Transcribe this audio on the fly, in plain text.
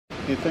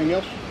Anything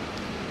else?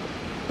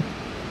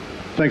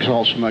 Thanks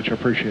all so much. I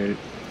appreciate it.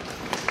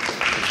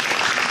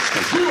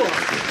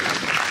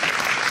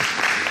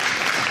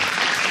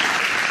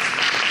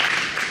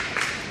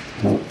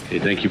 Okay,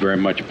 thank you very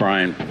much,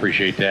 Brian.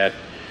 Appreciate that.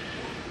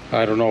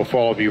 I don't know if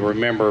all of you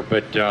remember,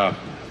 but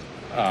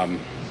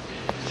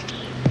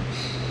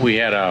we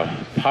had a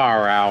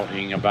power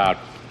outing about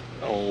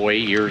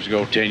 8 years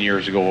ago, 10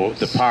 years ago.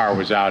 The power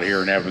was out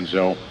here in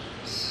Evansville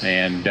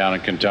and down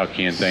in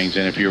Kentucky and things.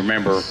 And if you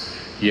remember,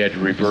 you had to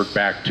revert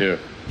back to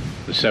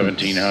the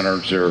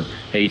 1700s or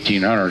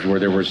 1800s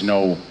where there was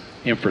no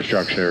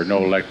infrastructure,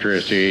 no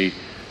electricity,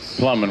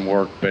 plumbing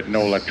worked, but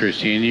no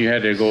electricity. And you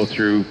had to go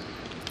through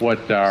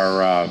what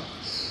our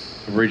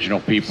original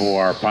people,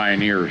 our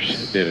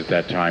pioneers, did at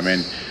that time.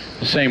 And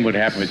the same would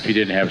happen if you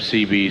didn't have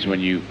CBs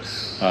when you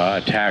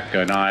attack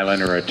an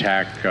island or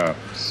attack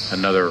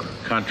another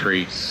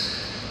country.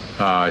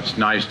 It's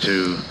nice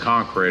to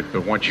conquer it,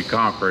 but once you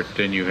conquer it,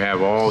 then you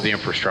have all the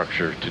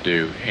infrastructure to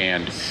do.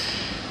 And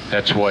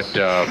that's what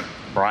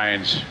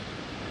Brian's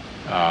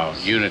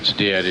units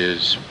did,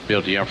 is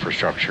build the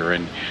infrastructure.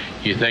 And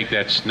you think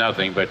that's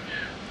nothing, but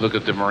look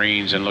at the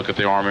Marines and look at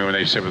the Army when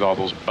they sit with all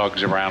those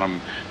bugs around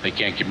them. They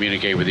can't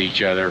communicate with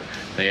each other.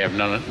 They have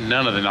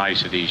none of the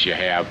niceties you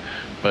have,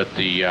 but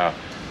the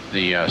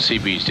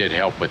CBs did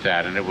help with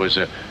that. And it was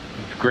a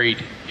great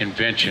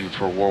invention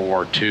for World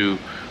War II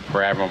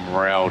for Admiral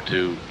Morrell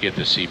to get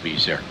the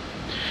CBs there.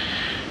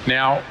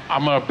 Now,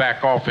 I'm going to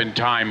back off in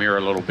time here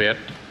a little bit.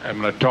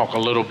 I'm going to talk a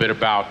little bit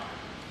about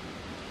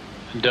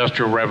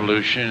Industrial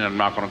Revolution. I'm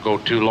not going to go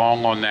too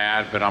long on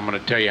that, but I'm going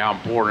to tell you how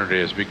important it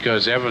is,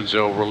 because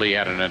Evansville really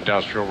had an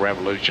industrial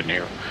revolution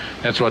here.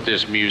 That's what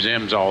this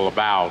museum's all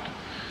about,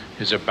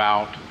 is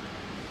about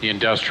the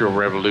Industrial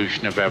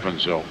Revolution of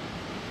Evansville.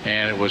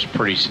 And it was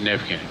pretty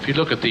significant. If you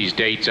look at these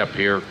dates up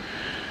here,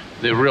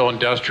 the real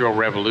Industrial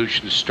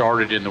Revolution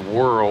started in the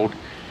world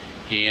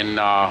in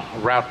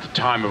around the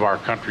time of our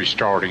country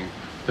starting.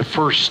 The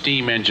first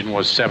steam engine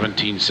was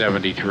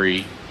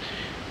 1773.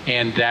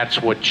 And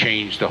that's what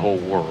changed the whole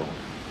world.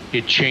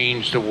 It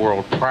changed the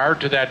world. Prior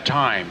to that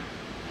time,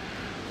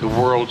 the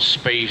world's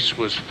space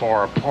was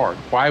far apart.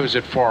 Why was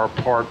it far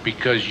apart?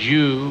 Because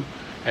you,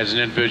 as an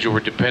individual, were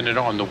dependent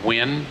on the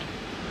wind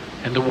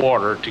and the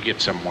water to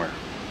get somewhere.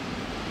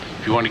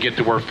 If you want to get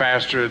to work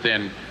faster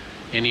than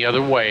any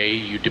other way,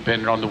 you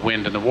depended on the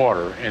wind and the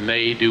water. And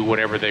they do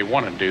whatever they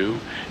want to do,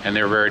 and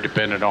they're very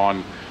dependent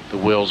on the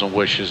wills and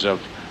wishes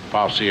of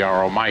Bossy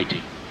our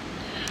Almighty.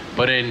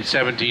 But in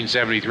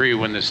 1773,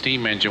 when the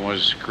steam engine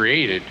was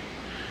created,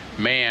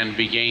 man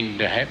began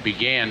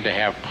to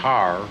have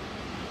power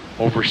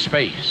over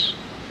space.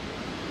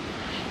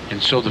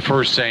 And so the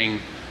first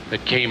thing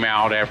that came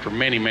out after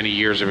many, many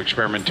years of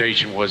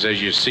experimentation was, as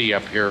you see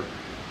up here,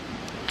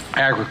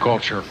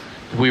 agriculture.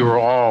 We were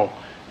all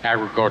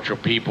agricultural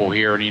people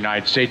here in the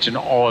United States and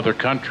all other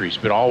countries,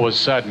 but all of a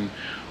sudden,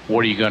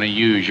 what are you going to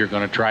use? You're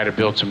going to try to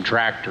build some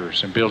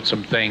tractors and build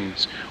some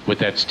things with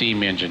that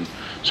steam engine.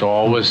 So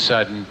all of a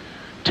sudden,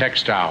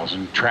 textiles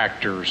and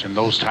tractors and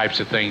those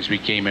types of things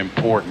became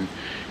important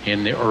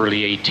in the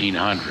early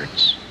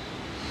 1800s.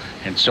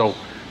 And so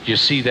you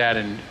see that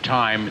in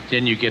time.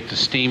 Then you get the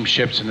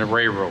steamships and the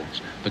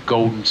railroads. The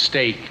Golden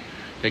State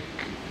that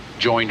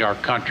joined our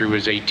country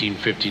was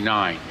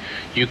 1859.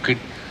 You could,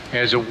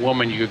 as a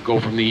woman, you could go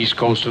from the East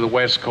Coast to the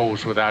West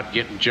Coast without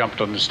getting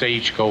jumped on the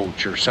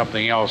stagecoach or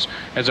something else.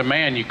 As a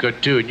man, you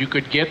could too, and you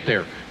could get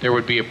there. There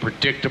would be a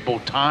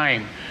predictable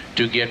time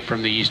to get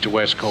from the East to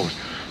West Coast.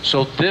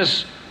 So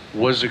this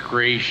was the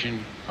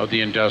creation of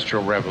the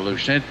Industrial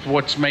Revolution. It's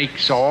what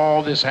makes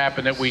all this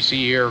happen that we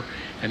see here,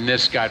 and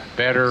this got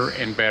better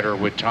and better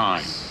with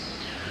time.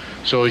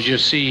 So as you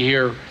see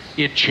here,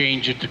 it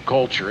changed the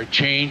culture. It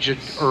changed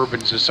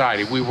urban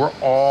society. We were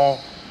all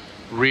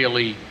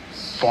really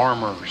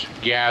farmers,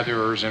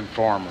 gatherers and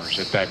farmers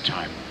at that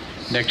time.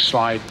 Next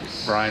slide,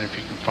 Brian, if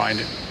you can find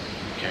it.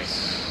 Okay.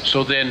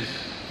 So then,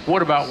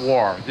 what about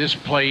war? This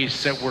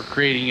place that we're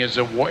creating is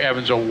a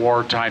Evansville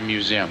Wartime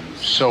Museum.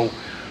 So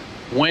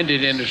when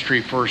did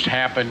industry first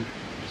happen?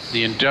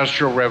 The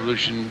Industrial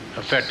Revolution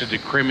affected the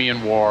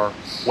Crimean War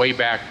way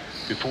back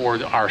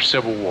before our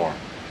Civil War.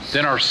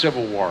 Then our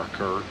Civil War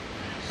occurred.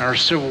 In our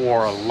Civil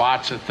War,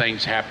 lots of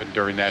things happened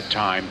during that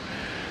time.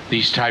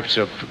 These types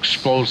of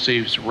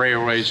explosives,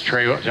 railways,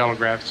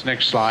 telegraphs.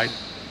 Next slide.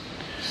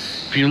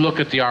 If you look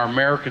at our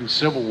American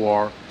Civil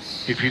War,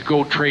 if you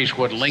go trace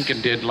what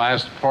Lincoln did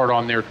last part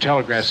on their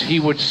telegraphs,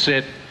 he would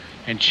sit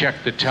and check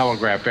the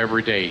telegraph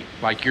every day.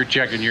 Like you're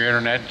checking your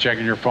internet,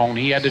 checking your phone.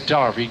 He had to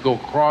telegraph. He'd go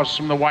across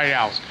from the White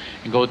House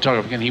and go to the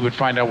telegraph, and he would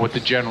find out what the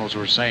generals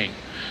were saying.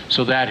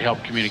 So that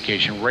helped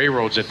communication.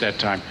 Railroads at that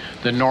time.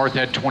 The North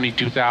had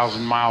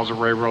 22,000 miles of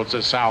railroads.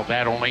 The South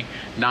had only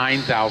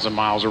 9,000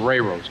 miles of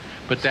railroads.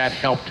 But that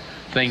helped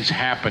things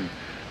happen.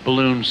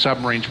 Balloons,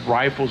 submarines,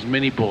 rifles,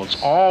 mini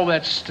bullets. All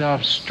that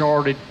stuff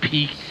started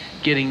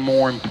getting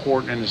more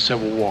important in the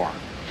Civil War.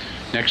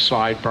 Next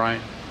slide,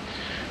 Brian.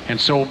 And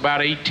so about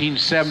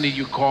 1870,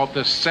 you call it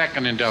the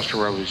Second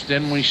Industrial Revolution.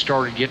 Then we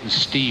started getting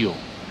steel.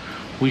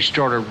 we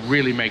started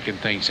really making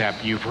things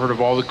happen. You've heard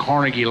of all the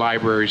Carnegie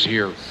libraries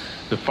here,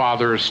 the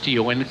father of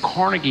steel. And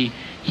Carnegie,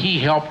 he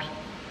helped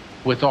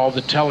with all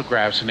the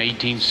telegraphs in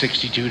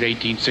 1862 to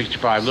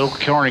 1865. Little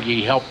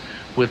Carnegie helped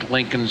with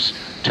Lincoln's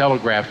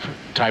telegraph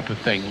type of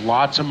thing.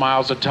 Lots of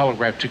miles of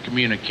telegraph to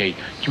communicate.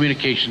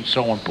 Communication's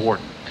so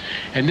important.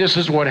 And this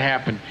is what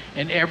happened.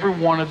 And every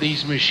one of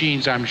these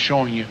machines I'm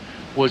showing you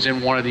was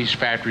in one of these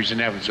factories in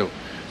Evansville.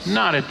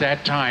 Not at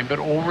that time, but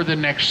over the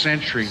next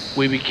century,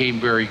 we became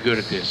very good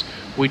at this.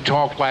 We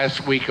talked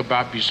last week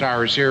about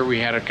Bucyrus here. We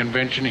had a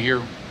convention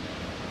here,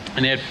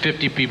 and they had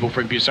 50 people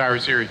from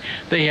Bucyrus area.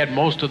 They had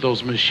most of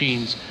those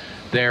machines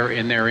there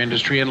in their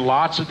industry, and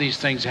lots of these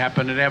things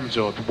happened in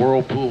Evansville, at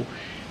Whirlpool,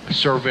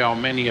 Serval,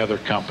 many other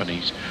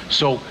companies.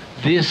 So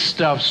this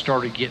stuff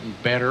started getting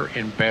better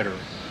and better.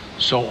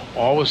 So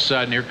all of a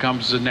sudden, here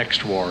comes the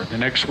next war. The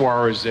next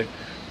war is the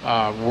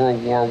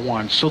World War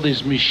I. So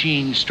these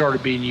machines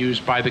started being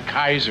used by the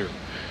Kaiser,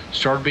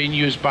 started being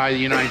used by the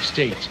United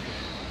States.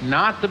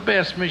 Not the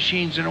best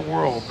machines in the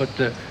world, but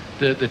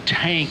the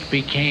tank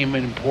became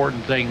an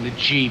important thing, the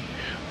Jeep.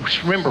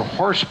 Remember,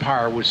 horses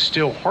were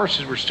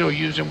still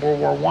used in World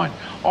War I.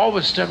 All of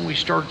a sudden, we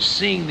started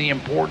seeing the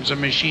importance of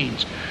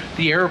machines.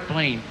 The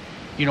airplane,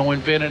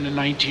 invented in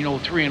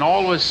 1903, and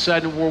all of a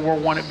sudden, World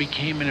War I, it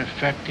became an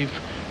effective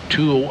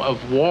tool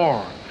of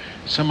war.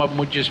 Some of them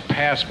would just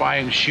pass by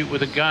and shoot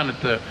with a gun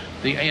at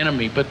the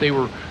enemy, but they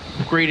were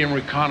great in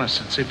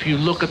reconnaissance. If you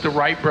look at the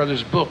Wright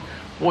brothers' book,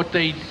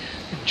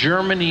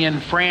 Germany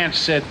and France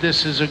said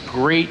this is a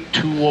great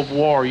tool of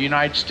war.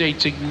 United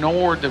States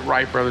ignored the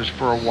Wright brothers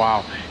for a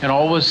while, and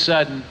all of a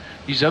sudden,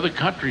 these other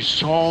countries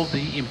saw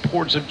the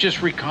importance of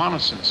just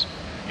reconnaissance,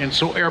 and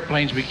so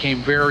airplanes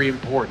became very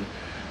important.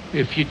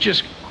 If you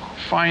just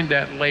find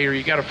that later,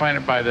 you got to find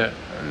it by that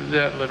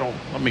little.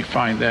 Let me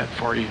find that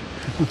for you.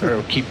 Or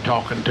it'll keep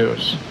talking to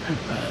us.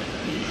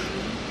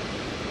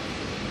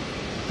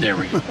 There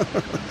we go.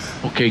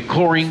 Okay,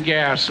 chlorine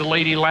gas. The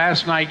lady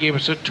last night gave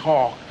us a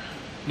talk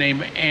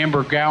named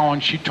Amber Gowan.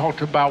 She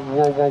talked about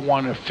World War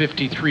I of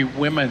 53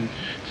 women,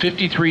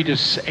 53 to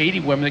 80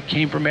 women that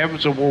came from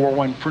Evansville, World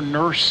War I, for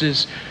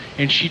nurses,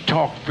 and she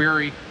talked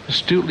very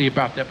astutely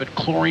about that. But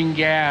chlorine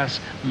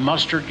gas,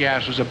 mustard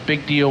gas was a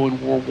big deal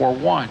in World War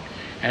I,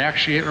 and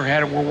actually Hitler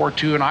had it in World War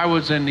II, and I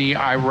was in the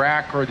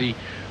Iraq or the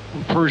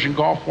Persian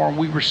Gulf War, and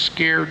we were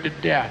scared to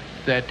death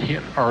that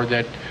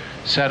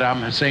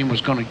Saddam Hussein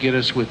was going to get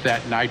us with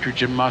that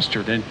nitrogen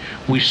mustard. And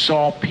we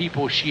saw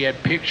people, she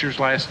had pictures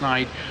last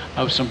night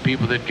of some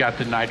people that got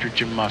the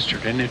nitrogen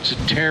mustard. And it's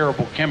a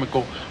terrible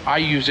chemical. I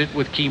use it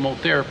with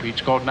chemotherapy.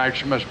 It's called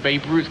nitrogen mustard.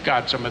 Babe Ruth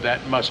got some of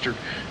that mustard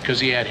because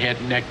he had head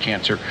and neck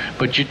cancer.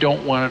 But you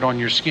don't want it on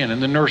your skin.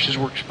 And the nurses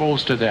were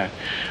exposed to that.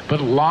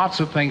 But lots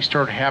of things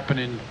started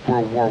happening in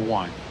World War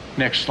I.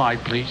 Next slide,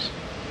 please.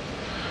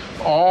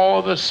 All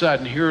of a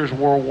sudden, here's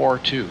World War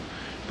II.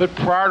 But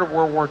prior to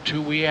World War II,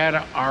 we had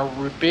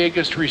our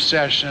biggest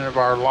recession of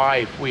our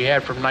life. We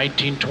had from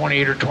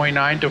 1928 or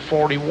 29 to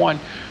 41,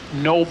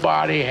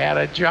 nobody had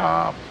a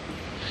job.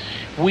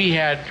 We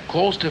had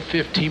close to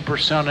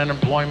 15%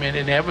 unemployment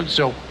in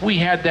Evansville. We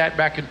had that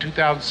back in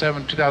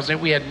 2007, 2008.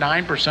 We had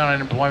 9%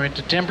 unemployment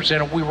to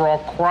 10%, and we were all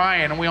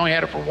crying, and we only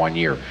had it for 1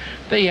 year.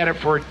 They had it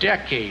for a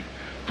decade,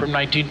 from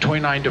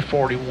 1929 to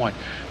 41.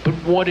 But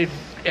what did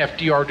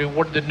FDR do?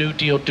 What did the New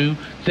Deal do?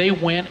 They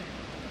went,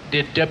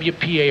 did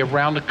WPA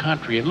around the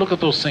country, and look at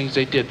those things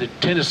they did. The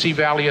Tennessee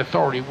Valley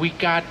Authority, we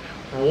got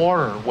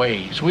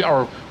waterways,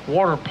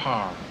 water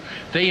power.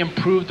 They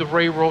improved the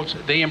railroads,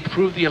 they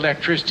improved the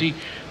electricity,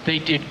 they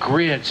did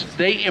grids,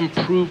 they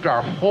improved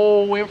our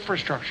whole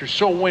infrastructure.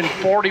 So when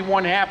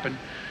 41 happened,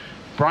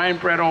 Brian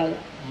Bretto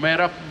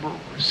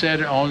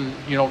said on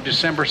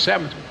December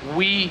 7th,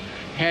 we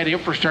had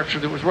infrastructure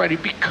that was ready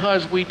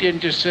because we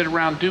didn't just sit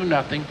around and do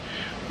nothing.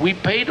 We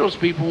paid those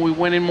people, we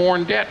went in more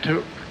in debt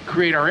to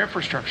create our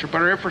infrastructure,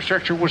 but our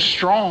infrastructure was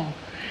strong.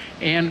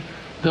 And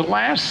the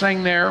last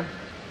thing there,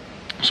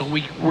 so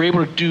we were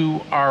able to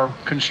do our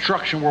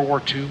construction World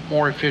War II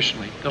more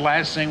efficiently. The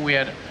last thing, we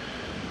had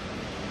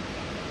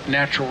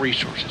natural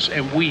resources,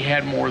 and we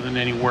had more than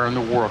anywhere in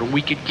the world, and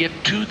we could get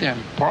to them,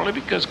 partly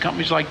because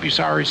companies like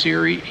Bucyrus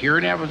here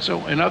in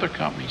Evansville and other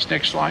companies.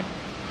 Next slide.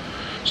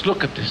 So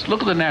look at this.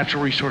 Look at the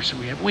natural resources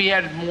we have. We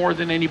had more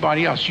than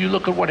anybody else. You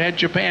look at what had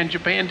Japan.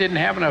 Japan didn't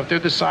have enough. They're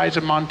the size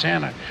of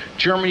Montana.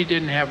 Germany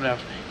didn't have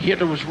enough.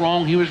 Hitler was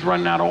wrong. He was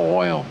running out of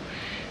oil.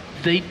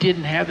 They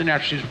didn't have the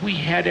natural resources. We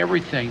had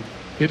everything.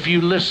 If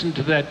you listen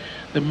to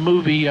the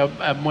movie of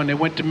when they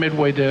went to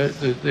Midway,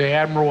 the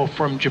admiral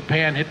from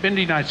Japan had been to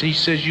the United States.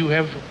 He says, "You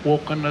have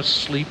woken a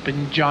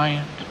sleeping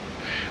giant."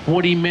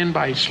 What he meant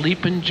by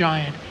sleeping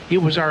giant, it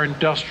was our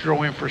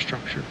industrial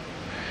infrastructure.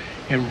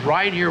 And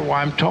right here,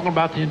 while I'm talking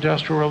about the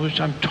Industrial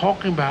Revolution, I'm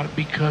talking about it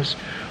because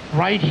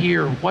right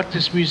here, what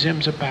this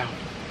museum's about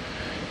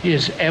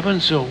is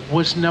Evansville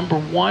was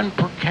 #1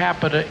 per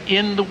capita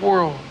in the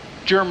world,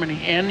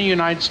 Germany and the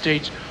United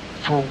States,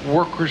 for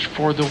workers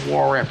for the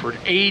war effort.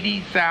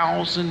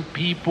 80,000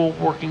 people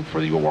working for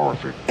the war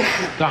effort.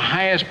 The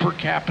highest per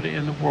capita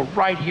in the world,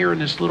 right here in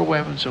this little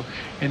Evansville.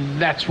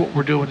 And that's what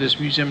we're doing with this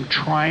museum,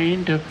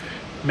 trying to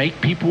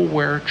make people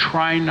aware,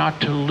 trying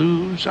not to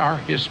lose our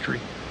history.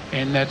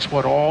 And that's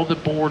what all the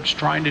board's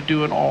trying to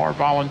do and all our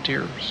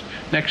volunteers.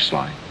 Next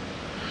slide.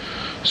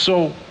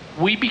 So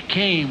we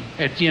became,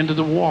 at the end of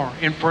the war,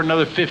 and for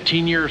another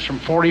 15 years, from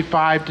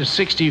 45 to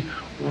 60,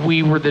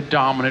 we were the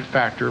dominant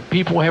factor.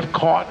 People have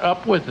caught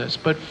up with us,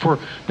 but for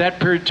that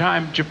period of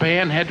time,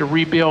 Japan had to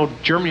rebuild,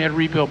 Germany had to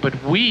rebuild,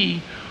 but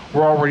we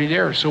were already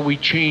there. So we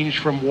changed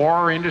from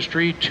war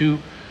industry to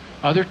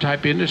other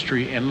type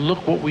industry, and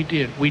look what we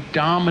did. We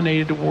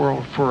dominated the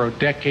world for a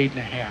decade and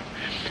a half,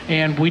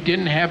 and we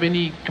didn't have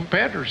any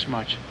competitors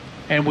much,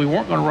 and we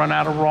weren't going to run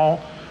out of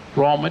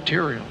raw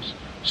materials.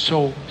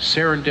 So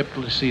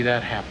serendipitously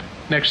that happened.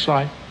 Next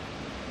slide.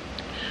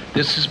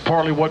 This is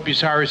partly what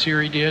Bucyrus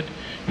Erie did.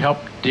 Help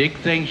dig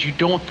things. You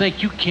don't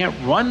think, you can't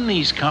run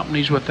these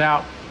companies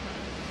without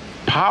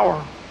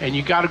power, and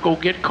you got to go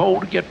get coal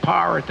to get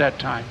power at that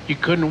time. You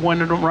couldn't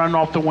run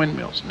off the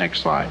windmills.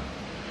 Next slide.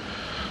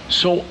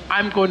 So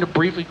I'm going to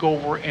briefly go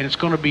over, and it's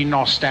going to be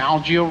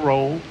Nostalgia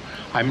Road.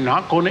 I'm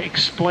not going to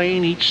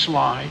explain each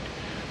slide,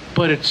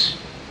 but it's,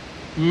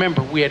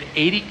 remember, we had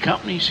 80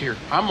 companies here.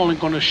 I'm only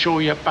going to show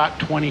you about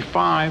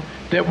 25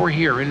 that were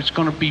here, and it's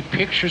going to be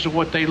pictures of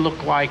what they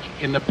look like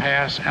in the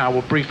past, and I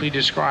will briefly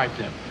describe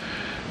them.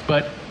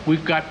 But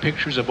we've got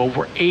pictures of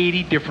over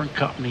 80 different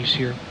companies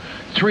here,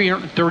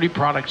 330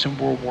 products in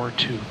World War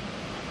II.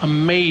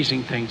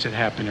 Amazing things that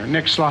happened here.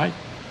 Next slide.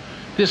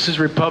 This is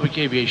Republic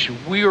Aviation.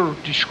 We are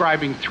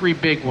describing three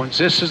big ones.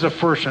 This is the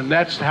first one.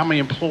 That's how many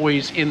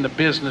employees in the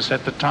business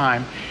at the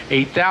time,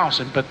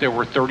 8,000, but there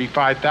were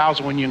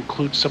 35,000 when you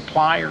include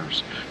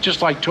suppliers.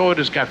 Just like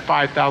Toyota's got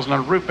 5,000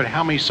 on the roof, but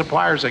how many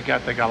suppliers they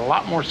got? They got a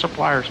lot more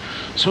suppliers.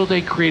 So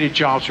they created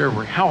jobs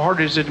everywhere. How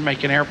hard is it to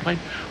make an airplane?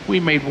 We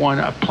made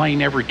a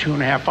plane every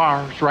 2.5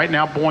 hours. Right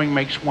now, Boeing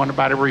makes one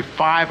about every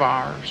 5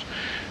 hours.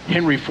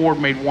 Henry Ford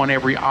made one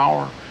every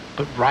hour.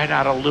 But right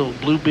out of a little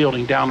blue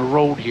building down the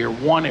road here,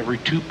 one every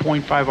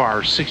 2.5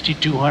 hours,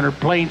 6,200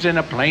 planes in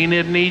a plane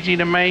isn't easy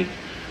to make.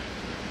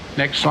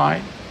 Next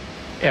slide.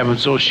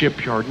 Evansville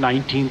Shipyard,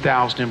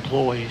 19,000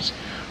 employees.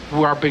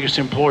 Our biggest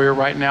employer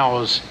right now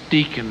is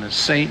Deakin,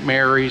 St.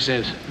 Mary's,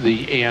 and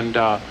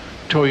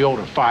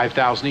Toyota,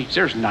 5,000 each.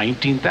 There's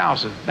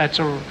 19,000. That's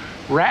a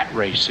rat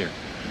race there.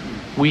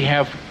 We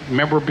have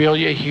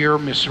memorabilia here.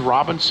 Miss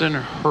Robinson,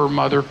 her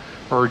mother,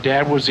 her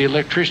dad was the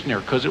electrician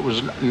there because it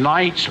was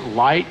nights,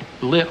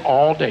 lit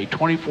all day,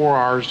 24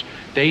 hours,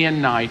 day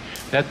and night.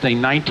 That thing,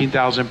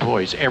 19,000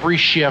 employees. Every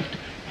shift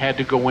had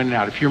to go in and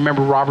out. If you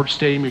remember Roberts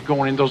Stadium, you're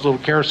going in those little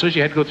carousels,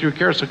 you had to go through a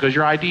carousel because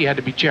your ID had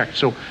to be checked.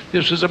 So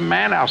this was a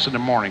madhouse in the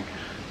morning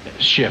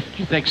shift.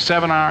 You think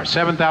 7 hours,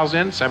 7,000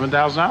 in,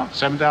 7,000 out,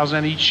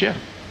 7,000 each shift.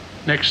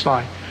 Next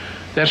slide.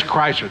 That's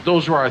Chrysler.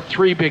 Those were our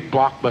three big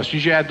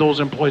blockbusters. You add those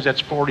employees, that's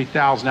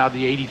 40,000 out of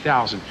the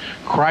 80,000.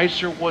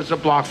 Chrysler was a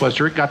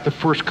blockbuster. It got the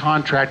first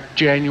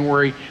contract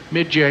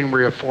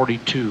mid-January of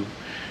 42,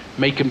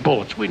 making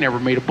bullets. We never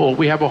made a bullet.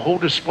 We have a whole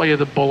display of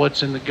the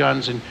bullets and the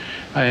guns, and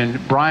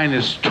Brian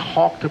has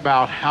talked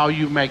about how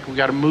you make, we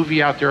got a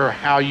movie out there,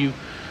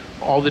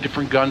 all the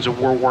different guns of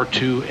World War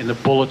II and the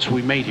bullets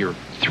we made here.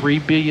 3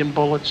 billion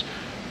bullets,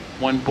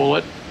 one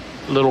bullet,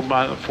 little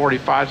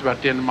 45 is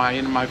about the end of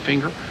my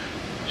finger.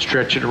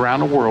 Stretch it around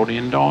the world,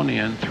 end on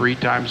end, 3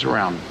 times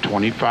around,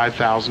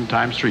 25,000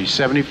 times 3,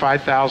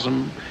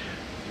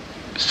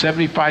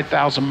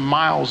 75,000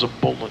 miles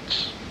of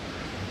bullets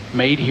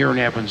made here in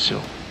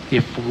Evansville.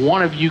 If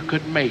one of you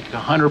could make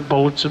 100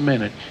 bullets a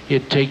minute,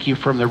 it'd take you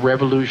from the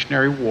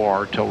Revolutionary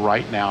War till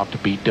right now to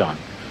be done.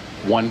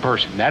 One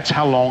person. That's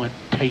how long it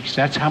takes.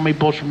 That's how many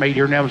bullets were made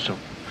here in Evansville.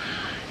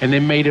 And they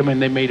made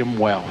them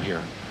well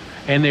here.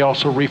 And they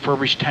also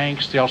refurbished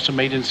tanks. They also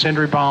made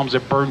incendiary bombs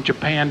that burned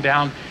Japan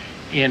down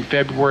in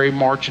February,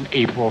 March, and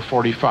April of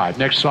 45.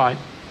 Next slide.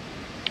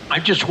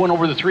 I just went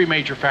over the 3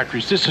 major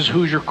factories. This is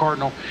Hoosier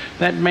Cardinal.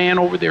 That man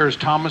over there is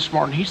Thomas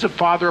Martin. He's the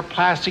father of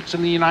plastics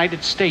in the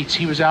United States.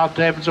 He was out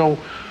there, so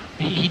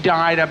he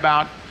died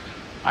about,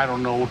 I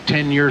don't know,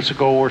 10 years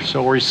ago or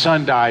so, or his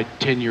son died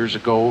 10 years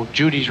ago.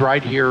 Judy's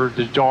right here,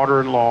 the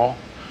daughter-in-law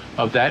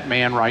of that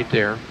man right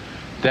there.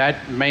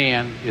 That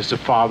man is the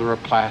father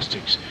of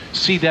plastics.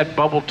 See that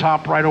bubble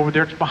top right over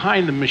there? It's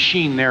behind the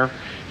machine there.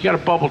 You got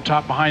a bubble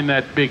top behind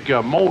that big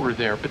motor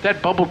there, but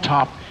that bubble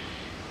top,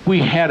 we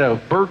had a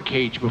bird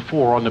cage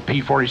before on the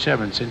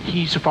P-47s, and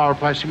he's the father of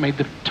plastic, made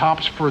the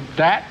tops for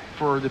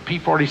the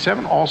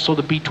P-47, also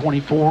the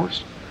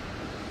B-24s.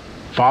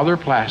 Father of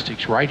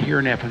Plastics right here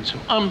in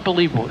Evansville.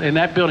 Unbelievable. And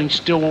that building's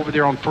still over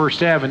there on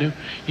First Avenue.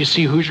 You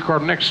see Hoosier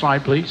Cardinal. Next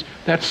slide, please.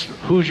 That's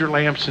Hoosier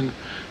Lamps,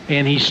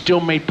 and he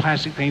still made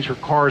plastic things for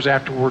cars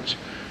afterwards.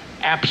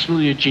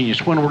 Absolutely a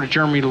genius. Went over to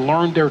Germany,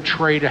 learned their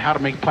trade of how to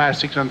make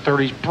plastics in the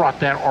 30s, brought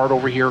that art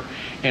over here,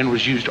 and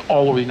was used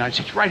all over the United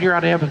States, right here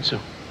out of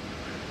Evansville.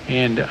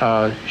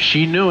 And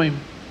she knew him.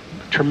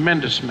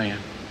 Tremendous man.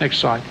 Next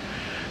slide.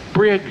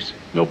 Briggs,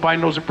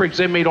 nobody knows the Briggs.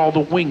 They made all the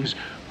wings.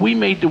 We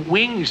made the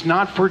wings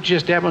not for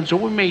just Evansville.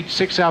 We made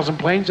 6,000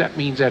 planes. That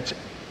means that's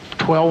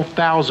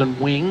 12,000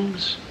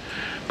 wings.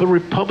 But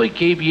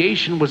Republic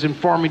Aviation was in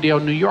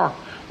Farmingdale, New York.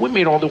 We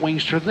made all the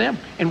wings for them,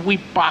 and we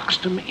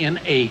boxed them and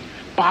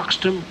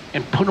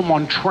put them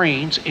on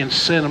trains and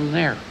sent them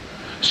there.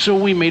 So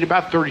we made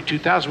about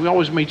 32,000. We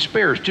always made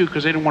spares too,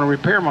 because they didn't want to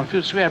repair them on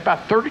field. So we had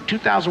about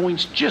 32,000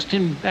 wings just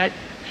in that.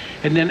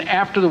 And then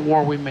after the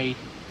war, we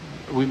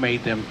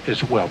made them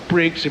as well.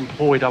 Briggs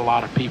employed a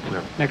lot of people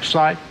there. Next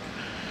slide.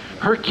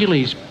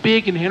 Hercules,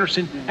 big in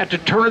Henderson, at the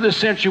turn of the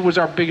century was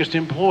our biggest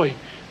employee.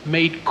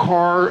 Made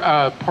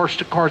parts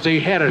to cars. They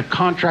had a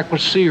contract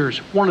with Sears,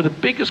 one of the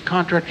biggest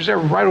contractors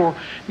ever. Right over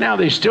now,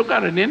 they still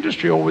got an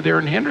industry over there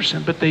in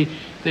Henderson, but they'd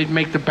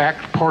make the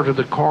back part of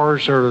the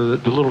cars or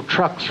the little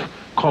trucks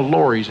called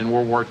lorries in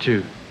World War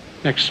II.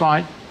 Next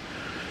slide.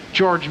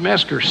 George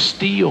Mesker,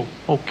 steel.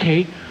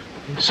 Okay,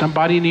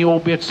 somebody in the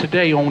old bits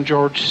today owned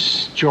George.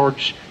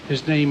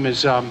 His name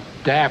is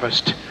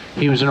Davist.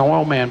 He was an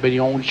oil man, but he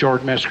owns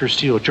George Mesker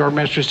Steel. George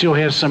Mesker Steel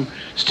has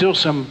still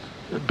some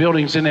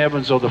buildings in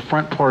Evansville. The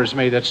front part is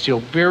made of that steel,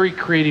 very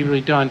creatively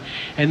done.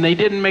 And they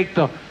didn't make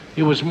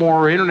it was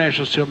more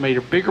international steel, made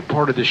a bigger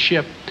part of the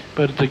ship,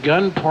 but the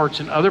gun parts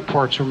and other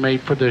parts were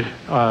made for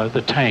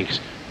the tanks.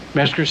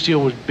 Mesker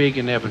Steel was big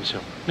in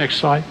Evansville. Next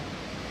slide.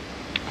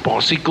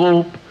 Bossy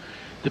Globe,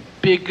 the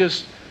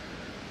biggest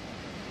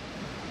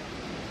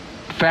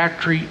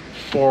factory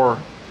for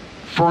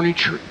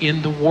furniture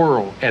in the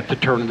world at the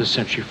turn of the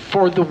century.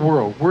 For the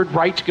world. Where'd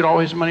Wrights get all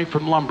his money?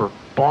 From lumber.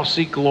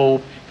 Bossy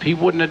Globe. If he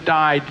wouldn't have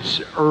died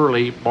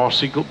early,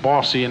 Bossy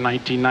in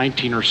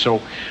 1919 or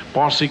so,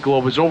 Bossy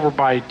Globe was over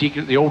by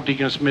the old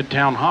Deaconess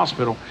Midtown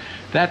Hospital.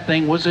 That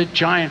thing was a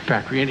giant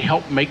factory and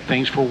helped make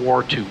things for World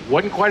War II.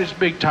 Wasn't quite as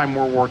big time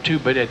World War II,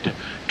 but at the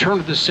turn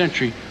of the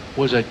century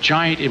was a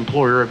giant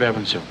employer of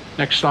Evansville.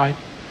 Next slide.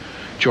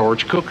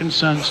 George Cook and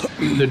Sons.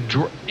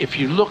 If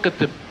you look at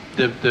the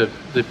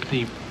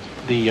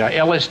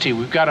LST,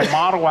 we've got a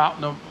model out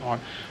in the.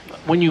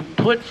 When you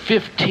put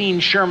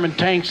 15 Sherman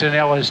tanks in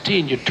LST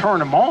and you turn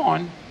them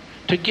on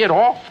to get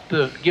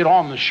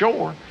on the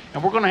shore,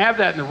 and we're going to have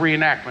that in the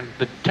reenactment.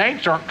 The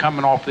tanks aren't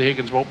coming off the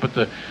Higgins boat, but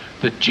the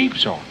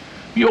Jeeps are.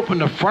 You open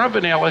the front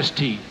of an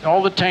LST,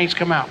 all the tanks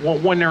come out. Well,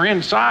 when they're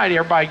inside,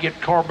 everybody gets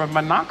carbon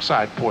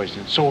monoxide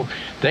poisoning. So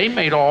they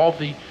made all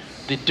the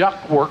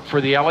duct work for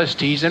the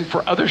LSTs and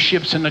for other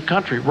ships in the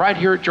country right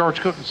here at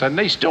George Cook and Son.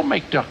 They still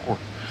make duct work.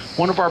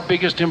 One of our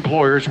biggest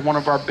employers, one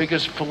of our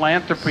biggest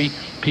philanthropy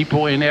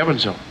people in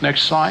Evansville.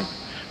 Next slide.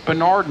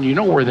 Bernardin, you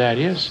know where that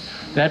is.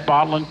 That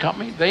bottling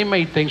company, they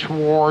made things for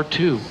World War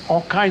II.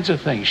 All kinds of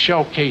things,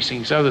 shell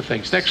casings, other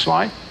things. Next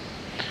slide.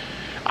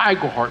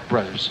 Eichelhart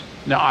Brothers.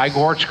 Now,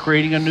 Eichelhart's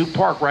creating a new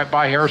park right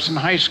by Harrison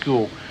High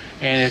School,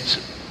 and it's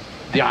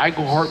the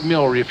Eichelhart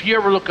Mill. If you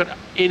ever look at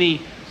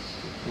any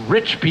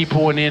rich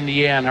people in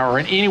Indiana or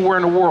anywhere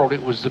in the world,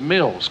 it was the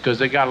mills, because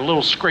they got a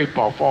little scrape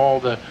off all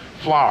the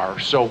flour.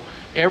 So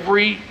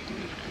every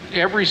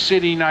city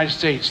in the United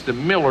States, the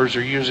millers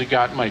are usually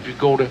got money. If you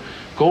go to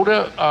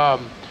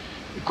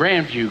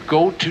Grandview,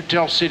 go to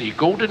Tell City,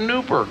 go to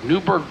Newburgh.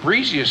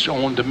 Breezius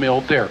owned the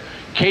mill there.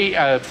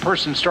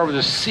 Person started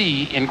with a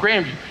C in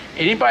Grandview.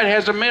 Anybody that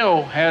has a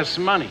mill has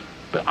some money.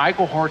 But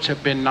Eichelharts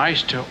have been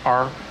nice to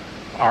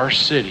our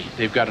city.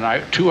 They've got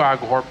two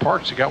Eichelhart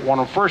parks. They got one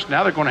on First.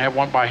 Now they're going to have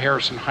one by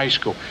Harrison High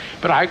School.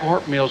 But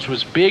Eichelhart Mills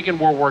was big in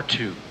World War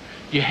II.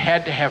 You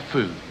had to have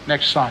food.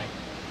 Next slide.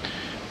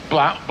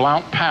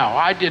 Blount Powell.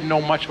 I didn't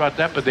know much about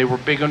that, but they were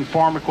big on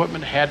farm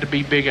equipment. Had to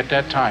be big at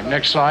that time.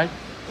 Next slide.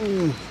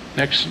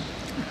 Next.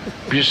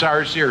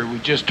 Bucyrus Erie. We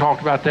just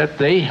talked about that.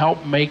 They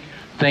help make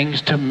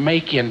things to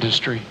make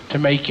industry,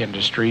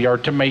 or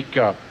to make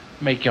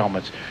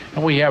helmets.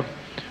 And we have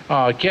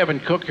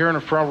Kevin Cook here in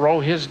the front row.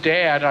 His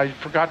dad, I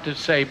forgot to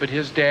say, but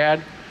his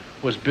dad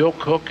was Bill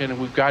Cook, and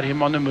we've got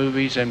him on the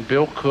movies. And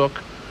Bill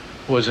Cook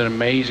was an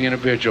amazing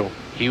individual.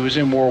 He was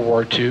in World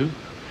War II.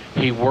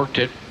 He worked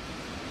at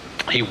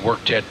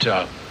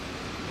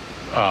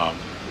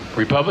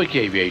Republic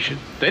Aviation.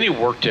 Then he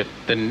worked at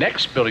the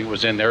next building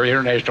was in there,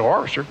 International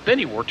Harvester. Then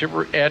he worked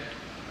at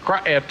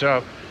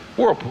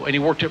Whirlpool, and he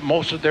worked at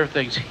most of their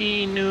things.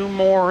 He knew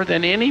more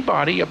than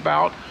anybody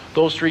about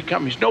those three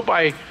companies.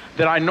 Nobody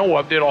that I know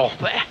of did all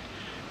that.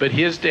 But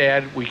his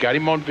dad, we got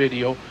him on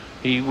video.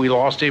 We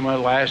lost him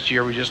last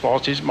year. We just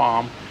lost his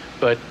mom.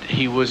 But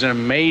he was an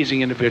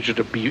amazing individual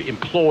to be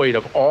employed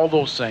of all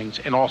those things,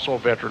 and also a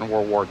veteran of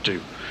World War II.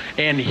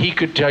 And he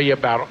could tell you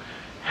about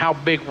how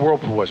big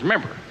Whirlpool was.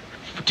 Remember,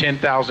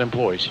 10,000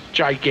 employees,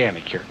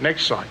 gigantic here.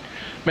 Next slide.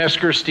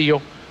 Mesker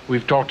Steel,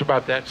 we've talked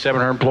about that,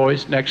 700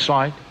 employees. Next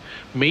slide.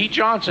 Mead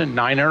Johnson,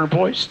 900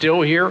 employees,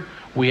 still here.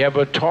 We have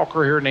a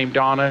talker here named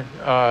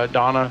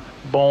Donna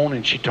Bone,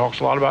 and she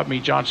talks a lot about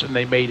Mead Johnson.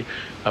 They made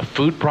a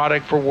food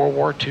product for World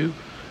War II.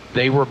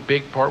 They were a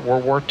big part of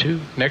World War II.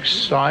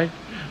 Next slide.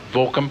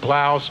 Vulcan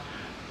Plows,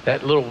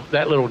 that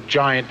little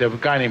giant, the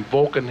guy named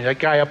Vulcan, that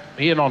guy up,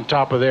 he ain't on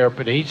top of there,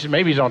 but he's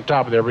on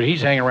top of there, but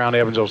he's hanging around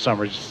Evansville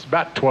summer. He's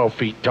about 12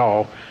 feet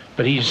tall,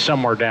 but he's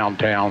somewhere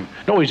downtown.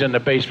 No, he's in the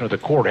basement of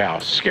the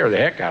courthouse. Scare the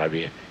heck out of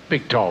you.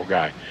 Big, tall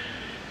guy.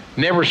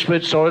 Never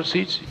split toilet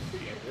seats.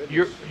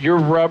 Your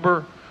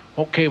rubber.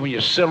 Okay, when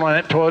you sit on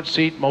that toilet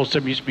seat, most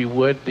of them used to be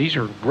wood. These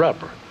are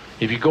rubber.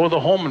 If you go to the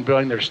Holman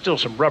building, there's still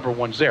some rubber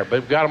ones there, but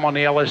we've got them on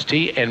the LST.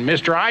 And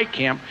Mr.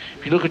 iCamp,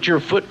 if you look at your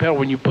foot pedal,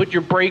 when you put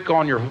your brake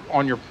on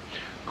your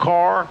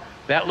car,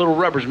 that little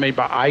rubber is made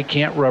by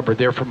iCamp Rubber.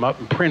 They're from up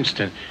in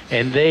Princeton,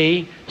 and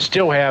they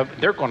still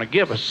they're going to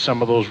give us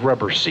some of those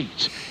rubber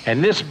seats.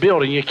 And this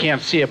building, you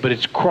can't see it, but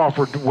it's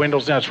Crawford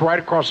Windows. Now, it's right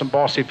across from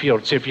Bossy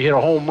Field. So if you hit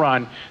a home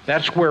run,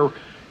 that's where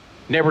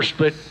never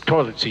split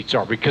toilet seats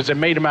are, because they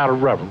made them out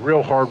of rubber,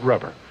 real hard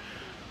rubber.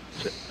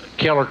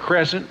 Keller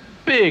Crescent.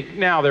 Big,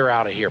 now they're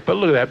out of here. But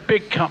look at that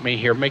big company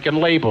here making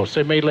labels.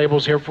 They made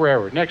labels here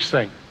forever. Next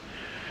thing,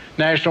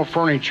 National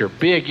Furniture.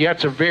 Big, you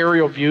got some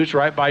aerial views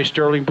right by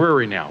Sterling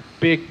Brewery now.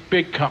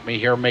 Big company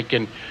here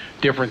making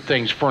different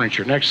things,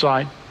 furniture. Next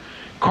slide.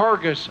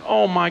 Cargus,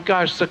 oh my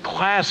gosh,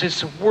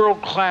 it's a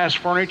world-class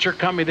furniture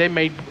company. They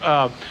made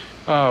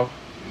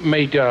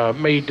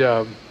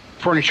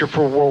furniture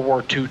for World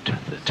War II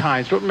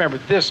times. But remember,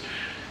 this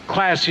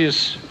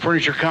classiest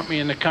furniture company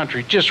in the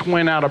country just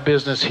went out of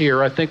business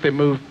here. I think they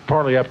moved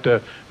partly up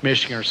to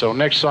Michigan or so.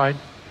 Next slide.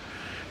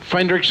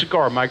 Fendrick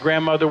Cigar. My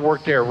grandmother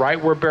worked there,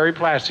 right where Berry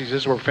Plastics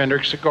is, where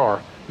Fendrick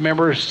Cigar.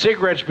 Remember,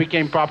 cigarettes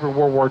became popular in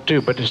World War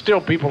II, but there's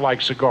still people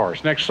like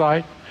cigars. Next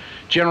slide.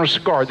 General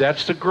Cigar.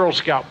 That's the Girl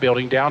Scout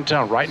building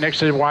downtown, right next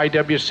to the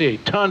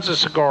YWCA. Tons of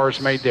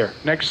cigars made there.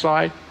 Next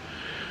slide.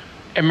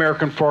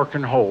 American Fork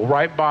and Hole,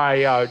 right by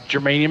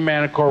Germanium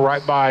Manicure,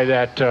 right by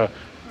that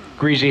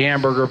greasy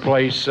hamburger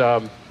place,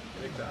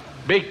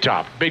 Big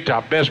Top,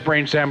 best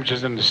brain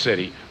sandwiches in the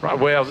city. Right,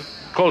 well,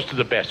 close to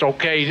the best.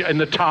 Okay, in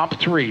the top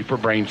 3 for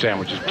brain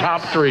sandwiches.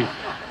 Top 3.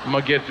 I'm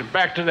gonna get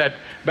back to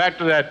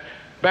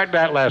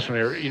that last one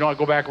here. You know, I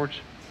go backwards.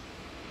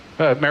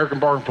 American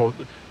Bargain Flow.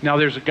 Now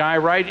there's a guy,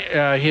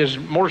 right? His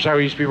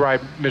motorcycle used to be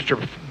right,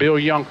 Mr. Phil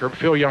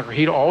Yunker.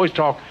 He'd always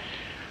talk.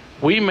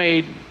 We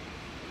made.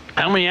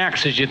 How many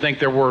axes do you think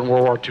there were in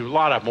World War II? A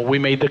lot of them. We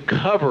made the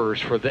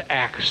covers for the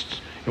axes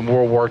in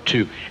World War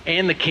II,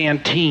 and the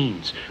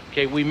canteens.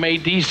 Okay, we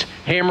made these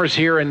hammers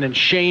here, and then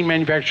Shane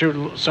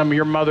manufactured. Some of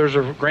your mothers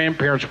or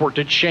grandparents worked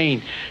at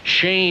Shane.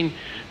 Shane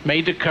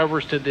made the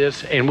covers to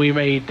this, and we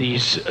made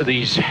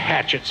these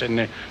hatchets,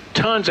 and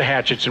tons of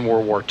hatchets in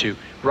World War II.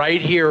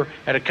 Right here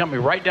at a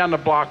company right down the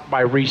block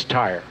by Reese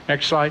Tire.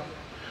 Next slide.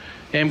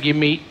 MG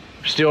Meat,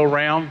 still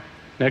around.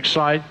 Next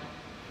slide.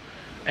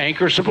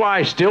 Anchor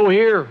Supply, still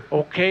here.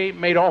 Okay,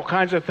 made all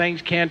kinds of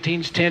things,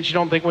 canteens, tents. You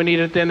don't think we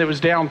needed it then? It was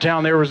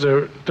downtown. There was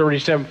a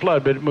 37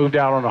 flood, but it moved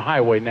out on the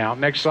highway now.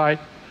 Next slide.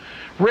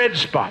 Red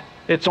Spot.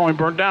 It's only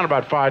burnt down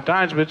about 5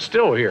 times, but it's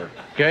still here.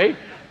 Okay?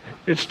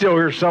 It's still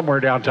here somewhere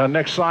downtown.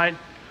 Next slide.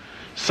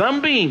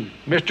 Sunbeam,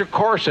 Mr.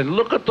 Carson.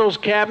 Look at those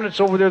cabinets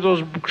over there,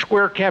 those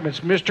square cabinets.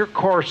 Mr.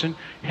 Carson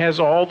has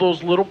all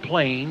those little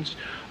planes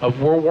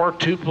of World War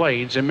II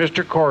planes, and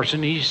Mr.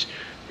 Carson, he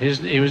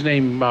was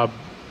named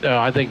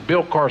I think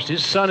Bill Carson.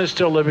 His son is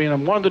still living,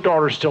 and one of the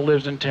daughters still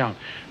lives in town.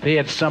 They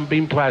had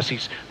Sunbeam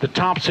Plastics. The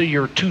tops of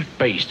your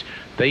toothpaste,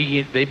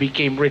 they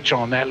became rich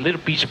on that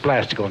little piece of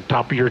plastic on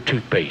top of your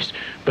toothpaste.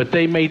 But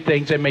they made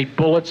things. They made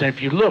bullets, and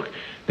if you look,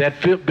 that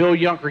Bill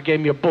Yunker gave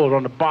me a bullet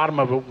on the bottom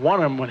of it.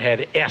 One of them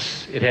had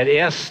S. It had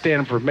S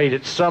standing for, made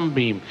it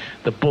Sunbeam,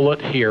 the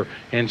bullet here.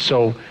 And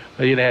so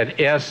it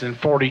had S and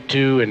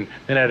 42, and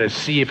then it had a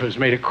C if it was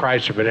made of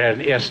Chrysler, but it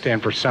had an S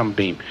stand for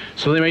Sunbeam.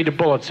 So they made the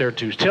bullets there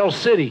too. Tell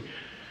City.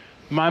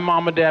 My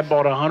mom and dad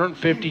bought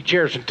 150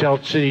 chairs from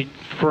Tell City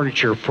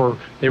Furniture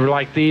they were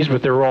like these,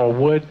 but they were all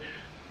wood,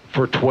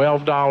 for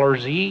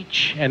 $12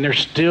 each, and they're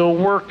still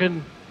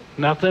working.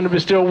 Nothing of it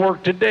still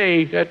work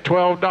today at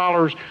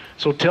 $12.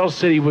 So Tell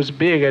City was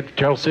big at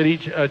Tell City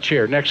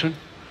chair. Next one.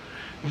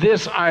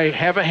 This, I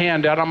have a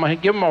handout. I'm going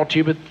to give them all to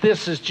you, but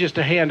this is just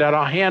a handout.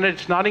 I'll hand it.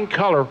 It's not in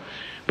color,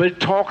 but it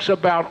talks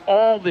about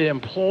all the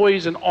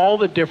employees and all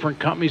the different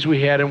companies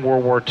we had in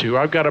World War II.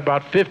 I've got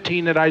about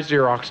 15 that I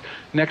Xerox.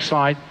 Next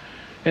slide.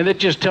 And it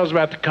just tells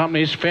about the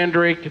companies,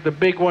 Fendrick, the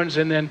big ones,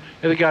 and then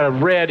they got a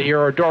red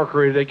here or dark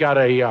red. They got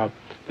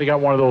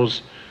one of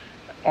those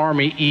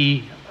Army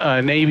E,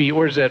 Navy.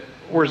 Where's that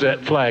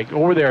flag?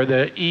 Over there,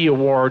 the E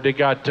award. They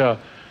got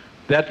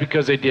that's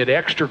because they did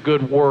extra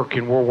good work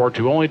in World War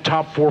II. Only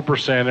top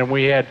 4%, and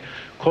we had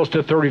close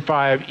to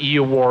 35 E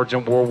awards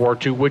in World War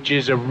II, which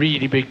is a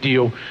really big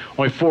deal.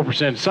 Only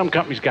 4%. Some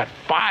companies got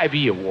 5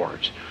 E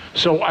awards.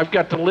 So I've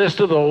got the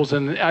list of those,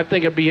 and I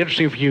think it'd be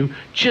interesting for you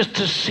just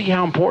to see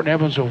how important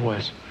Evansville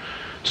was.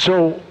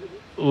 So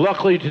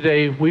luckily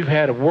today, we've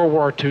had a World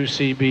War II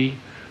CB,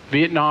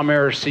 Vietnam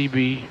era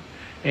CB,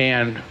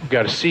 and we've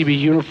got a CB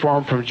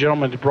uniform from a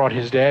gentleman that brought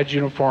his dad's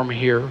uniform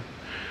here.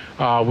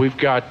 We've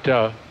got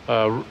a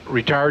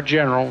retired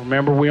general.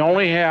 Remember, we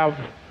only had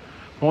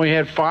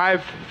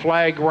 5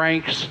 flag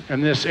ranks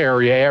in this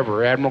area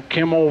ever. Admiral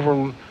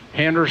Kim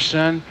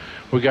Henderson.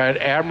 We got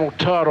Admiral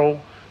Tuttle,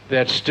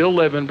 that's still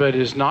living but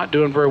is not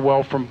doing very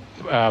well from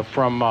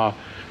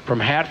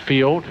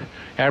Hatfield.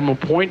 Admiral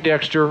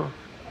Poindexter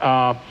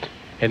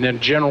and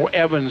then General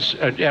Evans,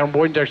 Adam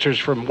Poindexter is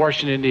from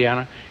Washington,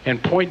 Indiana,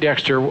 and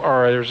Poindexter,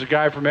 there's a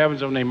guy from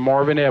Evansville named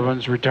Marvin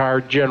Evans,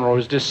 retired general,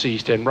 is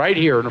deceased, and right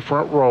here in the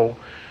front row,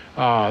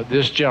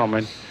 this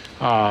gentleman,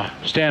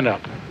 stand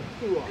up.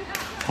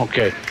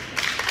 Okay.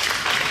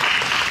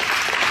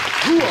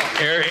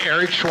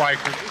 Eric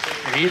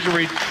Schweikert, and he's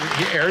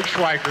Eric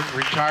Schweikert,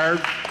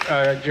 retired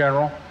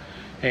general,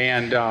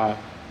 and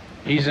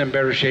he's in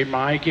better shape than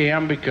I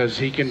am because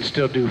he can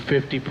still do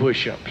 50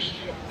 push-ups.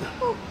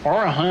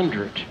 Or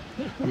 100.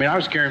 I mean, I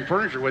was carrying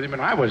furniture with him,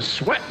 and I was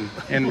sweating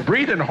and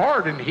breathing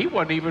hard, and he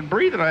wasn't even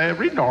breathing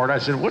hard. I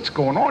said, "What's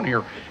going on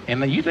here?" And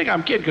then you think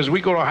I'm kidding, because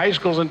we go to high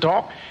schools and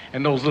talk,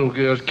 and those little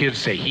kids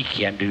say, "He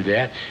can't do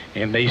that,"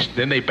 and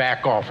then they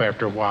back off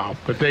after a while.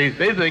 But they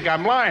think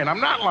I'm lying.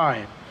 I'm not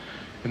lying.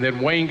 And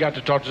then Wayne got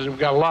to talk to us. We've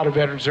got a lot of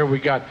veterans there. We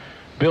got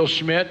Bill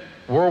Schmidt,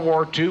 World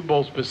War II,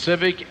 both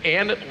Pacific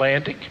and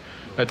Atlantic,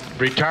 a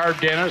retired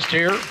dentist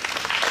here.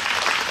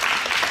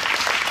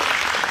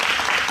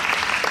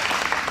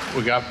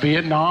 We got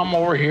Vietnam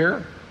over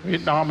here,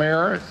 Vietnam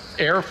era,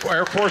 Air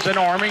Force and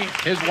Army.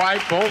 His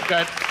wife both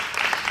got.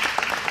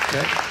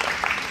 Okay.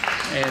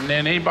 And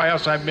then anybody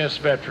else I've missed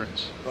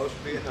veterans?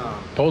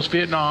 Post-Vietnam.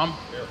 Post-Vietnam.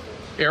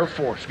 Air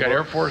Force. Got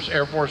Air Force,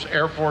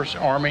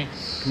 Army.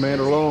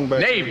 Commander Long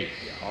back. Navy.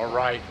 All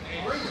right.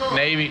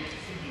 Navy.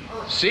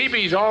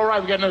 Seabees. All right.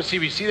 We got another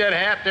Seabee. See that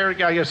hat there? We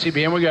got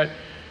Seabee. And we got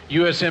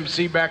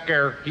USMC back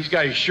there. He's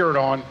got his shirt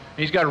on.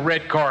 He's got a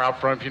red car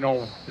out front. If you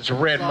know, it's a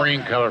red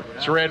Marine color.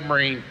 It's a red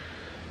Marine.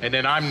 And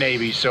then I'm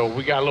Navy, so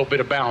we got a little bit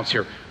of balance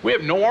here. We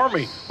have no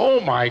Army. Oh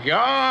my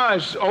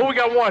gosh. Oh, we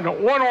got one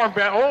arm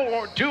pound.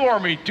 Oh, 2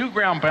 Army, 2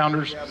 ground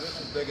pounders. Yeah,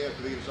 this is big enough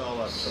to beat us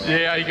all up. So.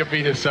 Yeah, you can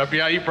beat us up.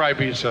 Yeah, you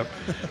probably beat us up.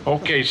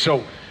 Okay,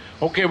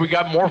 we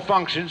got more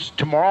functions.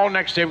 Tomorrow,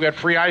 next day, we got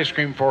free ice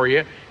cream for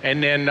you.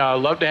 And then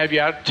love to have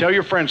you out. Tell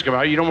your friends to come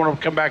out. You don't want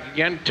to come back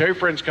again? Tell your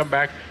friends to come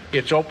back.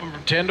 It's open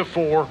from 10 to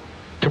 4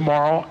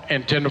 tomorrow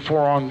and 10 to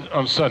 4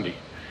 on Sunday.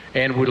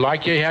 And we'd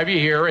like to have you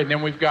here. And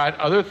then we've got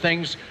other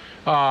things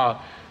on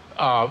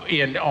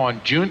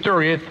June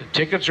 30th.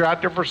 Tickets are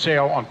out there for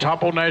sale on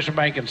Top Old National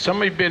Bank. And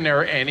somebody's been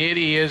there, and it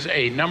is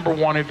a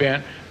 #1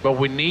 event. But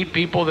we need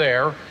people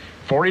there.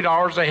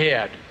 $40 a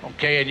head.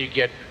 Okay, and you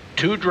get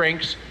 2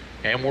 drinks,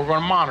 and we're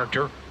going to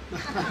monitor.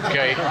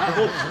 Okay,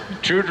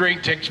 2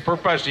 drink tickets per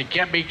person. You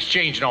can't be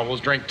exchanging all those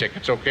drink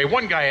tickets. Okay,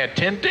 one guy had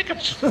 10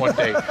 tickets one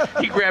day.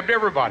 He grabbed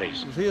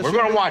everybody's. We're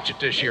going to watch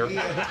it this year.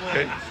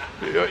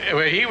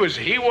 He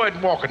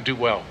wasn't walking too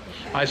well.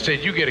 I said,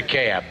 "You get a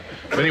cab."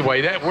 But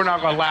anyway, we're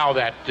not going to allow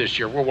that this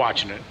year. We're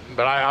watching it,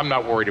 but I'm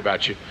not worried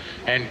about you.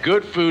 And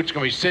good food's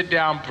going to be sit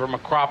down from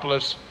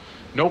Acropolis,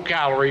 no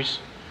calories,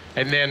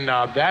 and then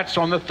that's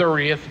on the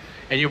 30th,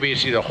 and you'll be able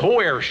to see the whole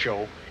air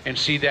show and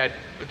see that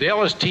the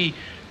LST.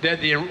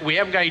 We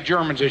haven't got any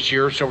Germans this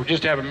year, so we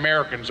just have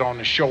Americans on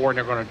the shore, and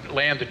they're going to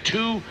land the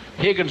 2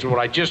 Higginsville.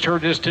 I just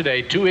heard this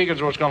today. 2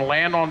 Higginsville's going to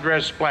land on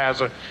Dress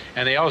Plaza,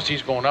 and the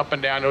LST's going up and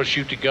down. They'll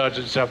shoot the guns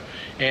and stuff,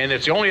 and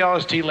it's the only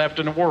LST left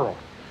in the world.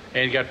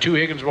 And you got 2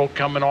 Higginsville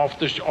coming off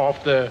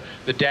the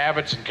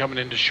davits and coming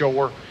into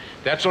shore.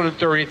 That's on the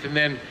 30th, and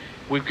then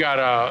we've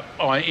got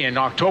in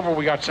October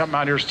we got something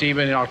out here,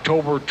 Stephen. In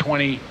October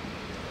 3rd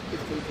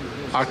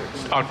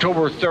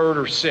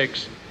or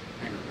 6th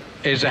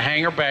is a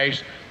hangar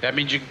base. That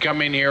means you can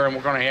come in here and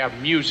we're going to have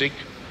music,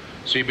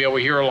 so you'll be able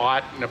to hear a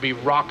lot, and it'll be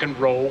rock and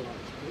roll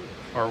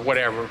or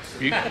whatever.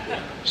 You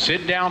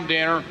sit down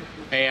dinner,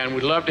 and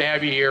we'd love to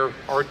have you here,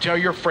 or tell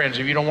your friends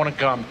if you don't want to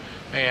come,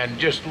 and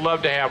just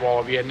love to have all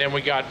of you. And then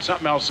we got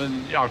something else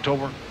in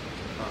October.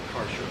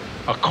 Car show.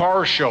 A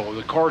car show.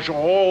 The car show,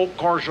 whole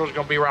car show is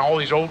going to be around all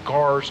these old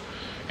cars,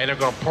 and they're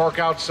going to park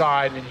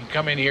outside, and you can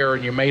come in here,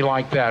 and you may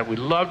like that. We'd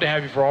love to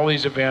have you for all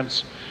these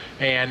events,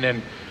 and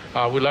then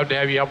we'd love to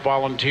have you help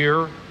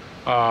volunteer.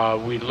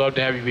 We'd love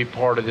to have you be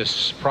part of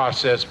this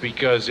process,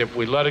 because if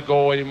we let it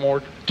go any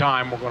more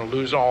time, we're going to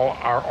lose all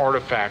our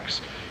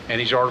artifacts, and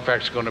these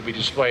artifacts are going to be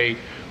displayed.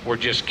 We're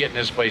just getting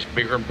this place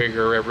bigger and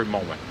bigger every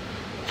moment.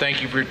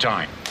 Thank you for your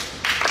time.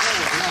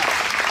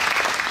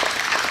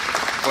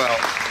 Well,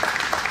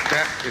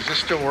 is this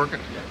still working?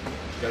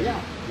 Yeah.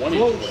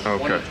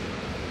 Okay.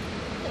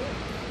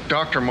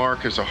 Dr.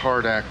 Mark is a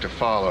hard act to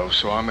follow,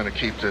 so I'm going to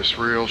keep this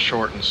real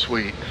short and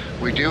sweet.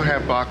 We do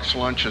have boxed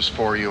lunches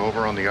for you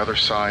over on the other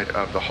side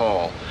of the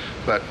hall,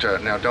 but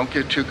now don't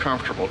get too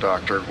comfortable,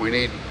 Doctor. We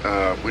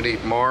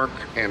need Mark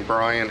and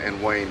Brian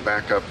and Wayne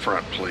back up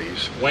front,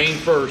 please. Wayne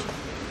first.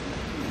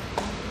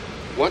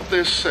 What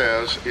this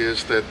says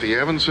is that the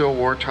Evansville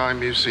Wartime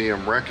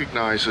Museum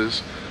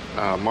recognizes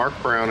Mark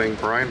Browning,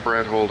 Brian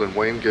Bradhold, and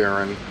Wayne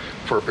Guerin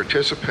for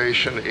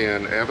participation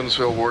in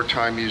Evansville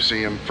Wartime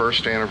Museum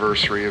first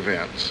anniversary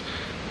events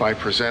by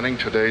presenting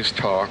today's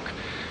talk.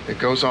 It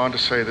goes on to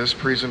say this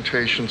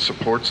presentation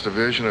supports the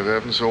vision of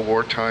Evansville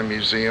Wartime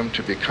Museum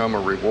to become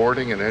a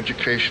rewarding and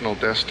educational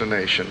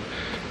destination,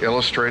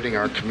 illustrating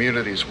our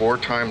community's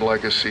wartime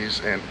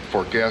legacies and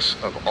for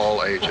guests of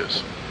all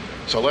ages.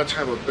 So let's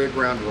have a big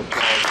round of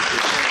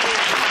applause.